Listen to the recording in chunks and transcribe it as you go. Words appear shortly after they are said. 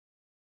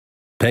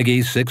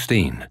Peggy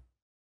 16.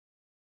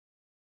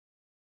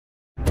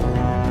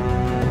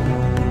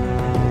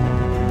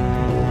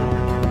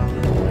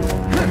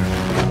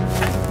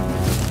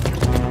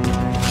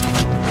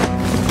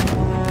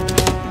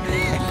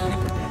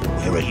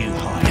 Where are you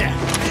hiding?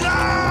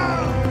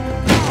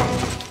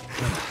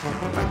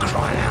 I'm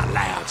crying out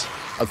loud.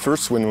 At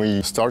first, when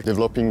we start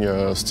developing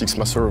Styx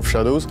Master of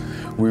Shadows,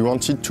 we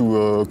wanted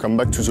to come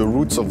back to the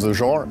roots of the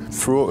genre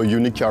through a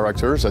unique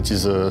character that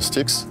is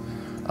Styx,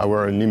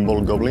 our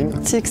nimble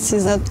goblin. Styx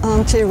is an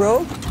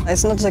anti-hero.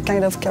 It's not the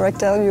kind of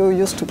character you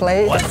used to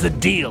play. What's the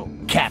deal,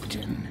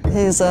 Captain?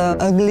 He's an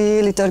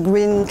ugly little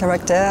green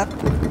character.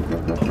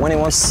 When he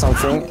wants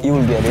something, he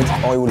will get it,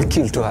 or he will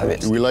kill to have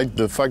it. We like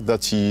the fact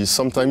that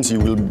sometimes he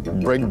will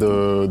break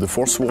the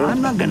fourth wall.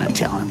 I'm not gonna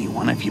tell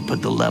anyone if you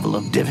put the level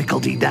of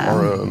difficulty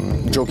down.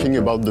 Or joking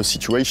about the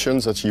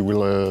situations that he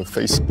will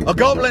face. A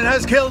goblin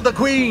has killed the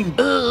queen!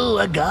 Ooh,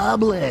 a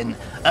goblin.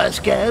 A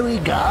scary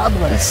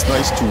goblin. It's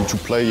nice to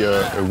play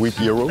a weak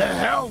hero. The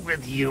hell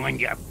with you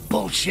and your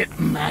bullshit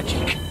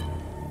magic.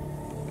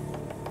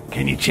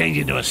 Can you change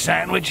into a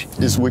sandwich?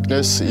 His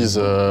weakness is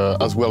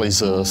as well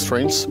his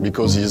strength,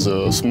 because he's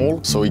small,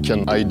 so he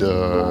can hide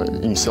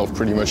himself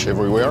pretty much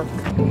everywhere.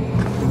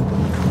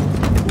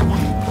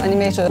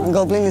 Animated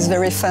goblin is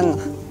very fun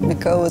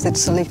because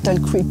it's a little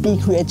creepy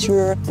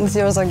creature. In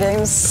the other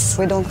games,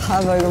 we don't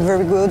have a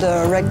very good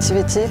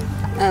reactivity,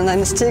 and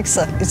in Styx,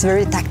 it's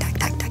very tack, tack,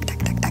 tack, tack, tack,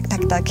 tack, tack,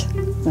 tack, tack.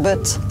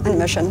 But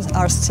animations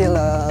are still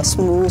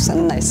smooth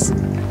and nice.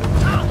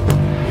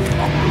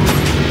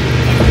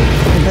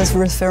 The best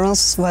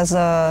reference was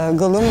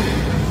Gollum.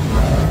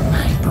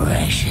 My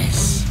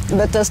precious.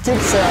 But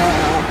Styx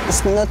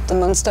is not a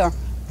monster.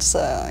 It's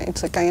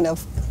a kind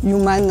of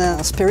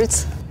human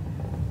spirit.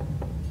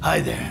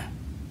 Hi there.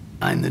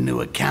 I'm the new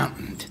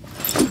accountant.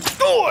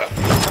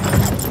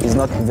 He's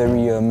not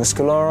very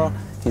muscular,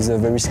 he's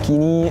very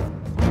skinny.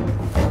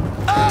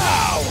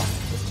 Ow!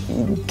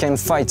 He can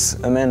fight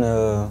a man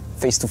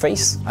face to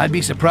face. I'd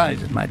be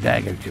surprised if my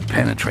dagger could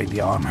penetrate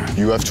the armor.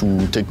 You have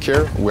to take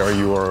care where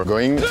you are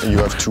going. You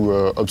have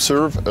to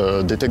observe,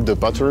 detect the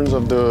patterns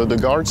of the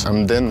guards,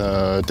 and then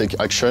take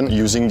action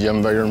using the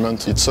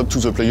environment. It's up to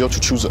the player to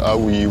choose how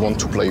we want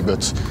to play,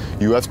 but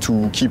you have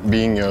to keep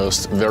being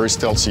very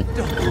stealthy.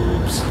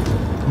 Oops,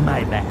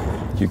 my bad.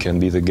 You can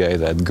be the guy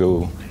that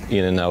go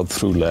in and out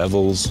through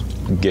levels,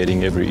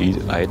 getting every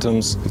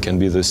items. You can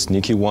be the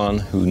sneaky one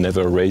who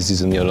never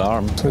raises any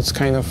alarm. So it's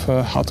kind of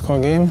a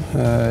hardcore game.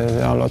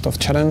 There are a lot of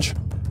challenge.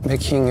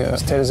 Making a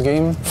stealth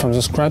game from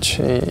the scratch,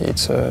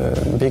 it's a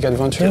big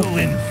adventure. To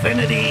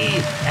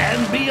infinity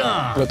and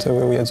beyond. But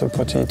we had the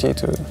opportunity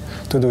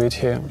to do it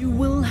here. You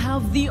will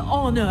have the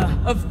honor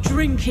of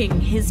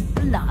drinking his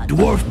blood.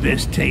 Dwarf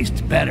Fist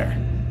tastes better.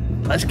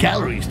 Less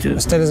calories, too. A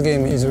stealth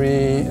game is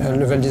really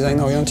level design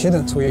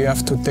oriented, so you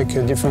have to take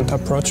a different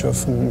approach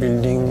of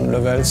building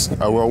levels.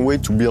 Our way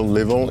to build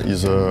level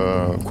is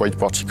quite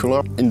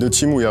particular. In the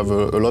team we have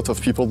a lot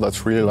of people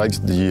that really like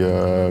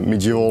the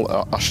medieval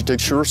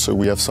architecture, so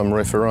we have some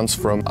reference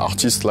from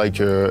artists like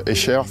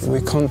Escher.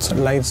 We can't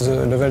light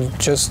the level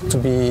just to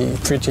be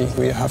pretty.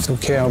 We have to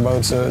care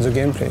about the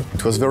gameplay.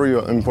 It was very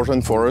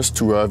important for us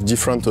to have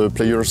different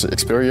players'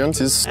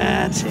 experiences.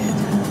 That's it.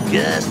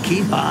 Just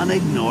keep on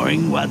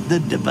ignoring what the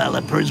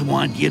developers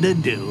want you to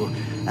do,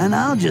 and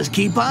I'll just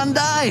keep on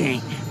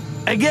dying.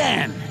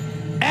 Again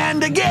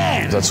and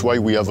again. That's why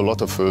we have a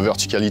lot of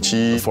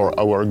verticality for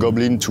our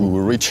goblin to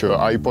reach a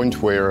high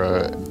point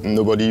where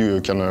nobody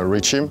can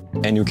reach him.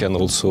 And you can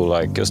also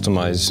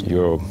customize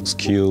your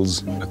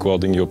skills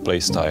according to your play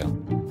style.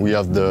 We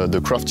have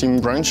the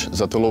crafting branch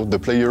that allows the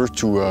player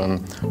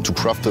to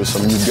craft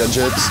some new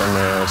gadgets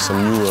and some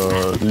new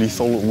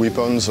lethal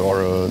weapons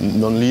or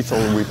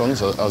non-lethal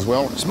weapons as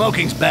well.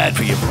 Smoking's bad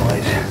for you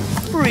boys.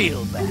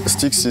 Real bad.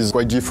 Styx is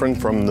quite different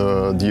from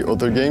the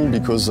other game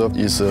because of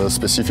its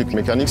specific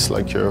mechanics.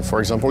 Like, for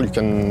example, you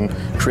can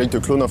create a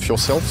clone of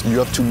yourself. You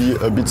have to be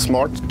a bit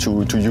smart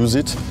to use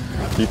it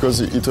because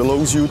it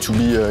allows you to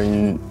be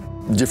in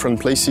different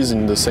places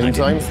in the same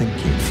time. I didn't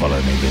think you'd follow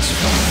me this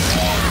far.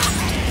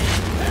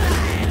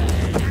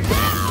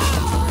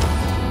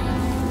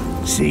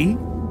 See?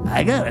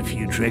 I got a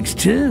few tricks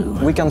too.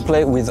 We can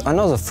play with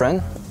another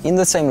friend in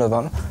the same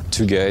level.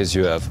 Two guys,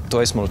 you have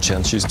twice more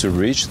chances to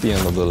reach the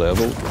end of the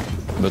level,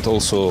 but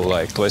also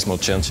twice more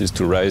chances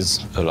to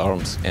raise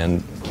alarms.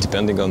 And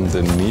depending on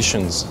the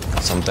missions,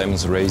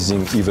 sometimes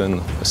raising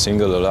even a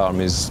single alarm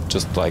is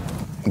just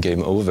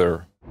game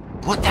over.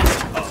 What the?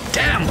 Oh,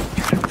 damn!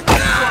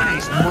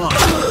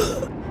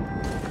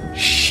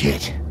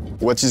 Shit.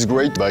 What is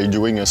great by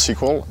doing a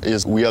sequel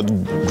is we had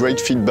great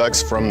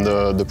feedbacks from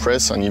the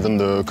press and even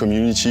the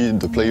community,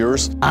 the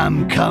players.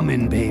 I'm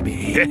coming,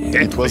 baby.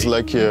 It was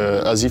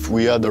as if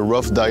we had a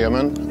rough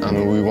diamond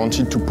and we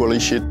wanted to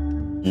polish it.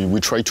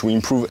 We try to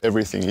improve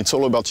everything. It's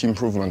all about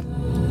improvement.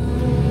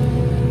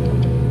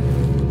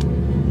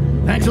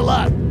 Thanks a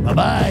lot.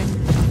 Bye-bye.